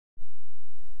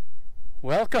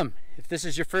Welcome. If this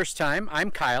is your first time, I'm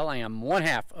Kyle. I am one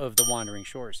half of the Wandering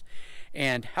Shores.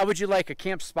 And how would you like a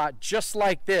camp spot just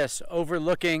like this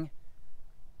overlooking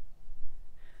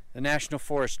the National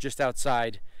Forest just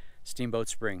outside Steamboat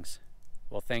Springs?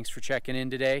 Well, thanks for checking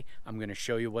in today. I'm going to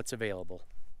show you what's available.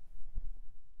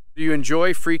 Do you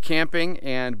enjoy free camping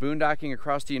and boondocking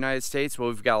across the United States? Well,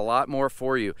 we've got a lot more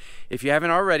for you. If you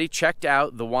haven't already, checked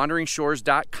out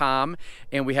thewanderingsshores.com,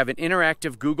 and we have an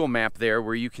interactive Google map there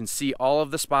where you can see all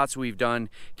of the spots we've done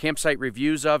campsite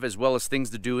reviews of, as well as things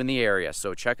to do in the area.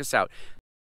 So check us out.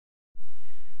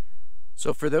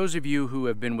 So for those of you who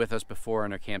have been with us before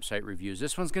on our campsite reviews,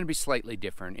 this one's going to be slightly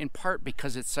different, in part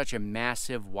because it's such a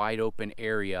massive, wide open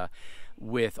area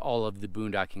with all of the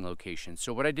boondocking locations.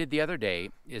 So what I did the other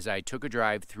day is I took a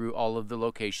drive through all of the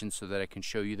locations so that I can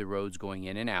show you the roads going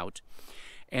in and out.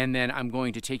 And then I'm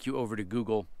going to take you over to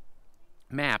Google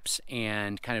Maps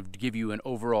and kind of give you an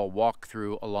overall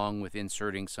walkthrough, along with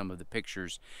inserting some of the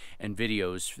pictures and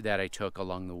videos that I took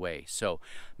along the way. So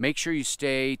make sure you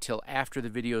stay till after the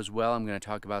video as well. I'm going to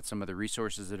talk about some of the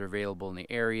resources that are available in the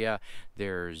area.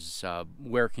 There's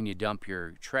where can you dump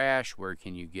your trash, where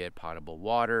can you get potable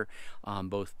water,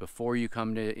 both before you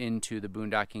come into the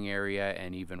boondocking area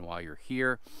and even while you're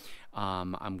here.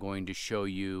 I'm going to show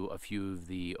you a few of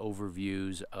the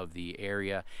overviews of the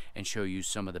area and show you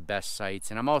some of the best sites.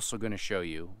 And I'm also going to show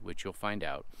you, which you'll find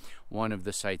out, one of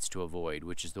the sites to avoid,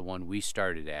 which is the one we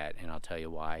started at, and I'll tell you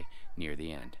why near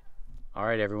the end. All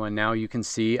right, everyone, now you can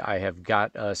see I have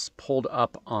got us pulled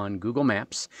up on Google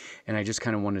Maps, and I just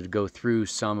kind of wanted to go through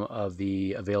some of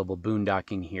the available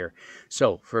boondocking here.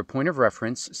 So for a point of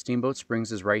reference, Steamboat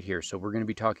Springs is right here. So we're going to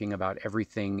be talking about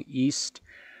everything east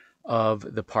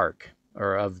of the park,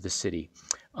 or of the city.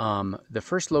 The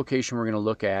first location we're going to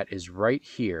look at is right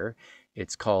here.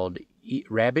 It's called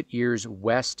Rabbit Ears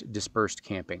West Dispersed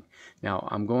Camping. Now,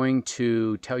 I'm going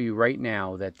to tell you right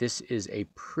now that this is a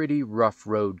pretty rough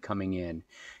road coming in.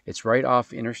 It's right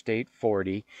off Interstate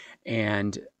 40,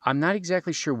 and I'm not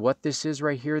exactly sure what this is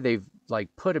right here. They've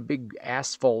like put a big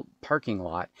asphalt parking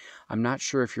lot. I'm not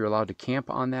sure if you're allowed to camp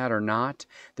on that or not.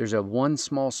 There's one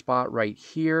small spot right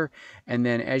here, and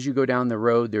then as you go down the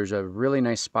road, there's a really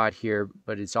nice spot here,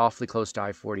 but it's awfully close to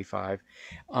I-45.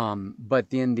 But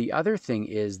then the other thing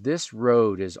is this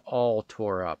road is all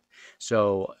tore up.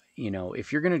 So, you know,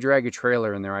 if you're going to drag a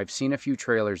trailer in there, I've seen a few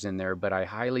trailers in there, but I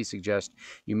highly suggest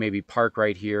you maybe park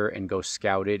right here and go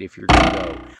scout it if you're going to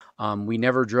go. We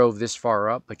never drove this far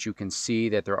up, but you can see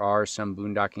that there are some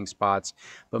boondocking spots,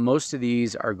 but most of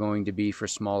these are going to be for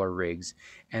smaller rigs.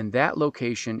 And that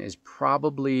location is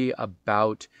probably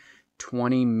about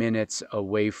 20 minutes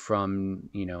away from,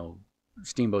 you know,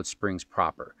 Steamboat Springs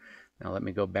proper. Now let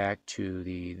me go back to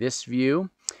this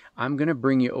view. I'm going to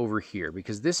bring you over here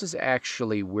because this is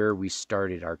actually where we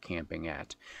started our camping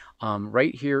at.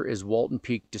 Right here is Walton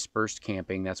Peak Dispersed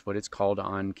Camping. That's what it's called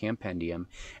on Campendium.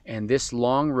 And this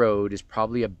long road is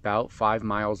probably about 5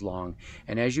 miles long.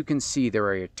 And as you can see, there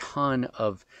are a ton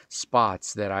of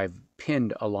spots that I've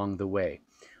pinned along the way.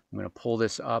 I'm going to pull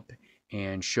this up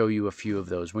and show you a few of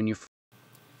those.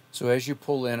 So as you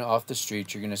pull in off the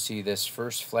street, you're going to see this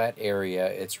first flat area.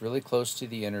 It's really close to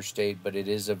the interstate, but it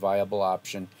is a viable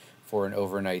option for an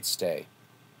overnight stay.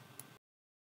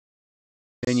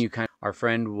 Then our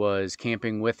friend was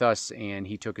camping with us, and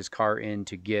he took his car in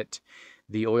to get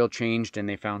the oil changed, and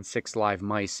they found 6 live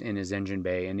mice in his engine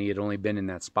bay, and he had only been in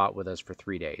that spot with us for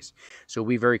 3 days. So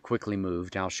we very quickly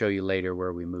moved. I'll show you later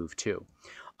where we moved to.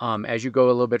 As you go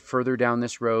a little bit further down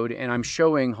this road, and I'm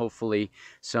showing hopefully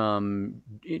some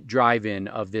drive-in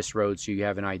of this road so you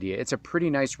have an idea. It's a pretty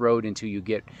nice road until you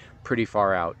get pretty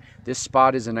far out. This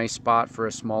spot is a nice spot for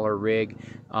a smaller rig.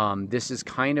 This is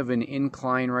kind of an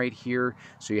incline right here,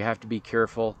 so you have to be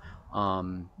careful,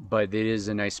 but it is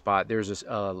a nice spot. There's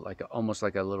almost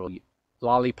like a little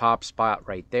lollipop spot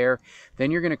right there. Then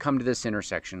you're going to come to this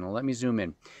intersection. Now let me zoom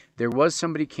in. There was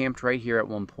somebody camped right here at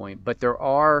one point, but there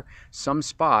are some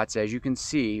spots, as you can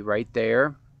see right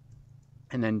there,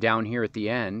 and then down here at the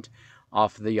end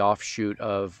off the offshoot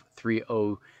of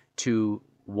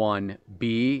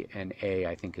 3021B, and A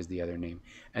I think is the other name.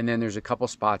 And then there's a couple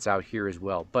spots out here as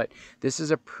well. But this is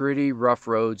a pretty rough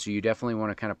road, so you definitely want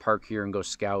to kind of park here and go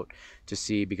scout to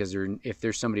see, because if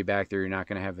there's somebody back there, you're not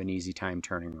going to have an easy time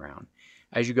turning around.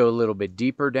 As you go a little bit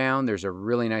deeper down, there's a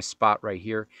really nice spot right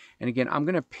here. And again, I'm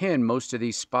going to pin most of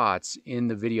these spots in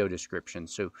the video description.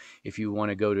 So if you want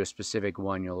to go to a specific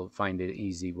one, you'll find an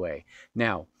easy way.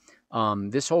 Now,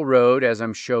 this whole road, as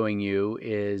I'm showing you,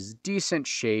 is decent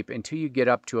shape until you get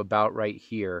up to about right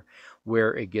here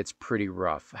where it gets pretty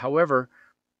rough. However,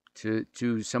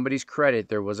 to somebody's credit,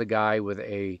 there was a guy with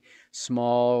a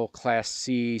small Class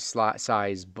C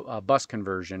size bus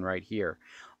conversion right here.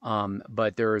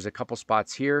 But there's a couple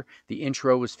spots here. The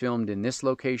intro was filmed in this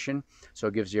location, so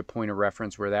it gives you a point of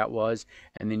reference where that was.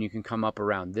 And then you can come up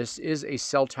around. This is a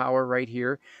cell tower right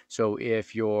here. So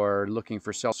if you're looking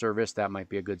for cell service, that might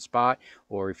be a good spot.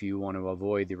 Or if you want to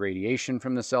avoid the radiation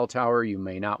from the cell tower, you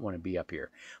may not want to be up here.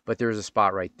 But there's a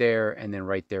spot right there, and then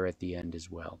right there at the end as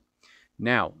well.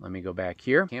 Now, let me go back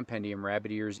here. Campendium,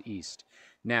 Rabbit Ears East.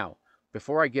 Now,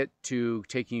 before I get to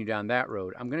taking you down that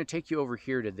road, I'm going to take you over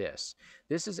here to this.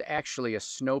 This is actually a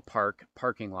snow park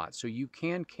parking lot. So you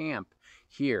can camp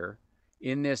here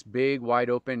in this big wide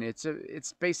open. It's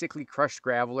basically crushed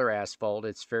gravel or asphalt.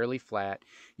 It's fairly flat.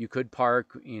 You could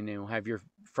park, have your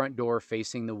front door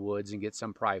facing the woods and get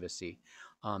some privacy.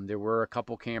 There were a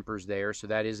couple campers there, so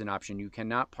that is an option. You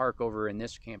cannot park over in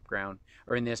this campground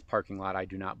or in this parking lot, I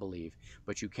do not believe,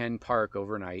 but you can park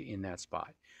overnight in that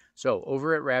spot. So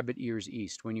over at Rabbit Ears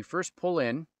East, when you first pull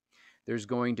in, there's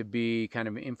going to be kind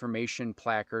of an information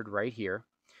placard right here.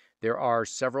 There are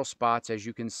several spots, as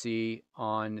you can see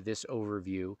on this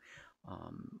overview.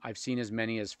 I've seen as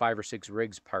many as 5 or 6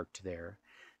 rigs parked there.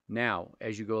 Now,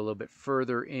 as you go a little bit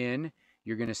further in,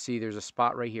 you're going to see there's a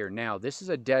spot right here. Now, this is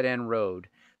a dead-end road,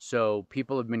 so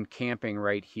people have been camping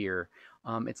right here.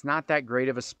 It's not that great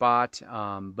of a spot,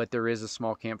 but there is a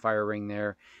small campfire ring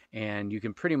there, and you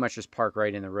can pretty much just park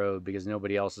right in the road because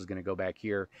nobody else is going to go back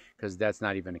here because that's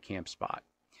not even a camp spot.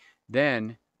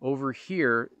 Then, over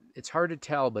here, it's hard to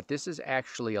tell, but this is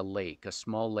actually a lake, a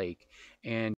small lake,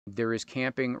 and there is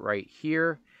camping right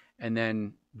here, and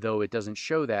then though it doesn't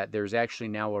show that, there's actually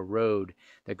now a road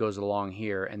that goes along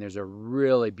here, and there's a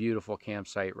really beautiful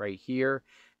campsite right here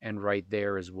and right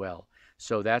there as well.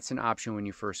 So that's an option when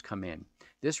you first come in.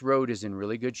 This road is in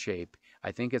really good shape.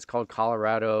 I think it's called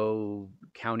Colorado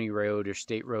County Road or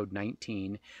State Road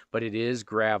 19, but it is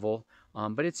gravel,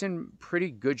 but it's in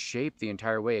pretty good shape the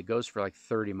entire way. It goes for like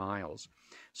 30 miles.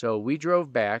 So we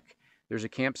drove back. There's a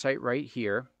campsite right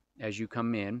here as you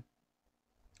come in.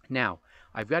 Now,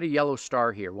 I've got a yellow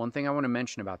star here. One thing I want to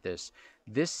mention about this,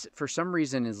 for some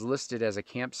reason is listed as a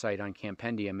campsite on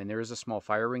Campendium, and there is a small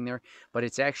fire ring there, but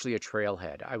it's actually a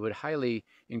trailhead. I would highly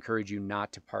encourage you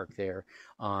not to park there.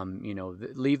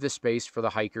 Leave the space for the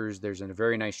hikers. There's a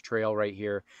very nice trail right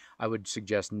here. I would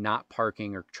suggest not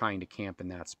parking or trying to camp in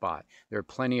that spot. There are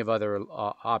plenty of other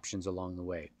options along the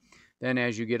way. Then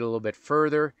as you get a little bit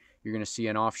further, you're going to see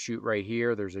an offshoot right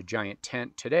here. There's a giant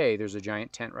tent. Today, there's a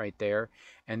giant tent right there.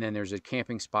 And then there's a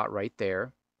camping spot right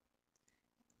there.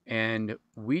 And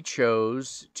we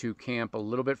chose to camp a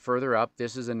little bit further up.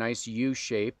 This is a nice U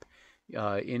shape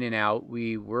in and out.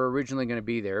 We were originally going to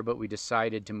be there, but we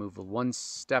decided to move one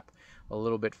step a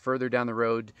little bit further down the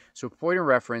road. So point of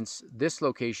reference, this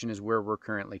location is where we're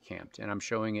currently camped. And I'm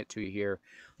showing it to you here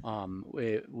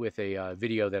with a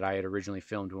video that I had originally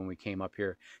filmed when we came up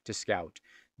here to scout.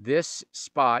 This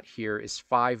spot here is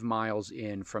 5 miles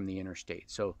in from the interstate.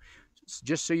 So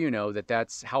just so you know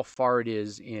that's how far it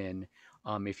is in,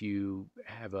 if you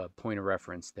have a point of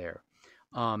reference there.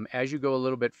 As you go a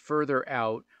little bit further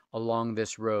out along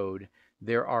this road,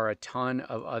 there are a ton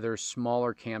of other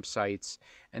smaller campsites.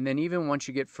 And then even once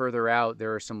you get further out,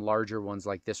 there are some larger ones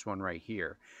like this one right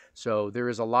here. So there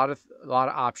is a lot of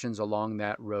options along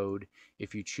that road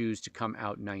if you choose to come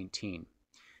out 19.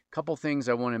 Couple things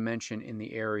I want to mention in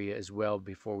the area as well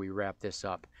before we wrap this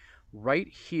up. Right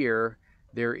here,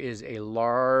 there is a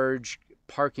large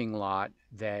parking lot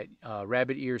that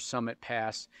Rabbit Ears Summit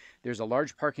Pass. There's a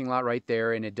large parking lot right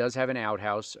there, and it does have an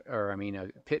outhouse, or a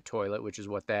pit toilet, which is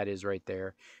what that is right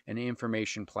there, an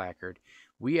information placard.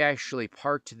 We actually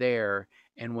parked there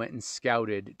and went and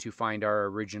scouted to find our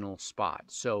original spot.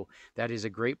 So that is a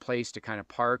great place to kind of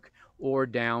park, or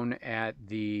down at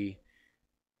the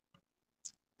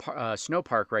snow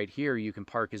park right here, you can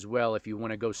park as well if you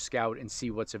want to go scout and see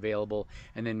what's available,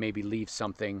 and then maybe leave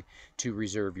something to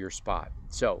reserve your spot.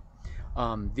 So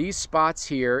these spots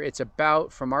here, it's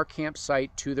about, from our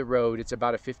campsite to the road, it's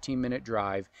about a 15-minute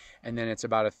drive, and then it's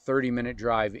about a 30-minute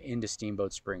drive into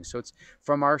Steamboat Springs. So it's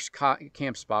from our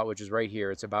camp spot, which is right here,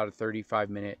 it's about a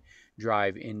 35-minute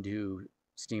drive into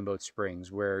Steamboat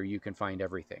Springs, where you can find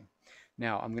everything.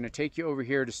 Now, I'm going to take you over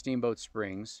here to Steamboat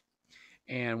Springs.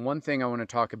 And one thing I want to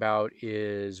talk about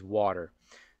is water.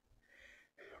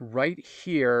 Right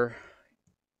here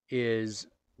is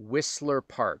Whistler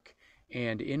Park.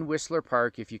 And in Whistler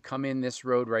Park, if you come in this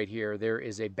road right here, there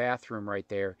is a bathroom right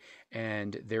there,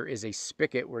 and there is a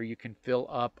spigot where you can fill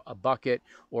up a bucket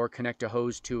or connect a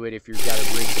hose to it if you've got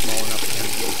a rig small enough to kind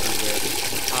of get through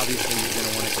there. Obviously, you're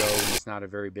going to want to go when it's not a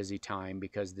very busy time,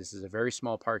 because this is a very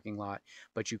small parking lot,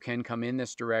 but you can come in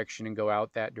this direction and go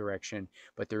out that direction,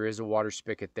 but there is a water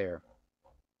spigot there.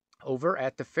 Over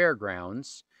at the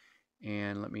fairgrounds,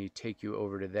 and let me take you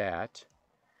over to that,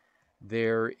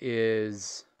 there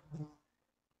is...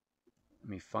 Let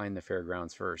me find the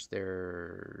fairgrounds first.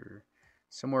 They're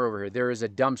somewhere over here. There is a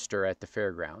dumpster at the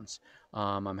fairgrounds.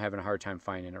 I'm having a hard time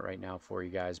finding it right now for you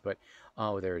guys, but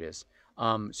oh, there it is.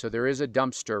 So there is a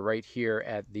dumpster right here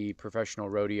at the Professional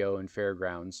Rodeo and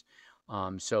Fairgrounds.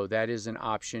 So that is an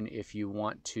option if you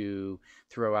want to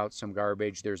throw out some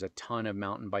garbage. There's a ton of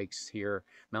mountain bikes here,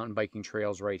 mountain biking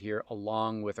trails right here,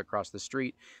 along with across the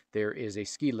street. There is a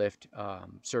ski lift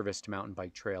serviced mountain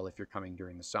bike trail if you're coming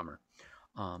during the summer.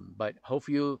 But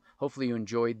hopefully you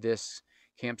enjoyed this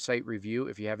campsite review.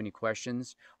 If you have any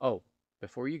questions, oh,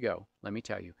 before you go, let me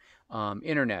tell you,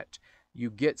 internet. You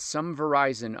get some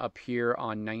Verizon up here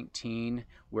on 19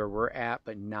 where we're at,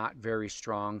 but not very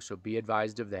strong, so be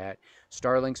advised of that.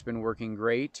 Starlink's been working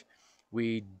great.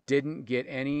 We didn't get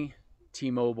any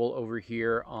T-Mobile over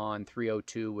here on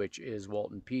 302, which is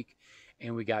Walton Peak,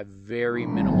 and we got very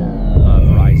minimal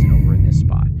Verizon over in this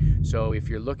spot. So if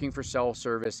you're looking for cell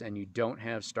service and you don't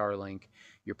have Starlink,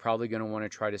 you're probably going to want to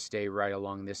try to stay right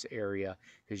along this area,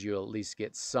 because you'll at least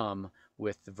get some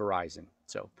with the Verizon.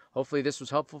 So hopefully this was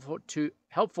helpful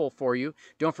for you.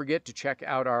 Don't forget to check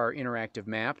out our interactive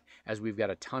map, as we've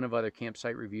got a ton of other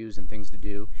campsite reviews and things to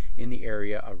do in the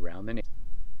area around the neighborhood.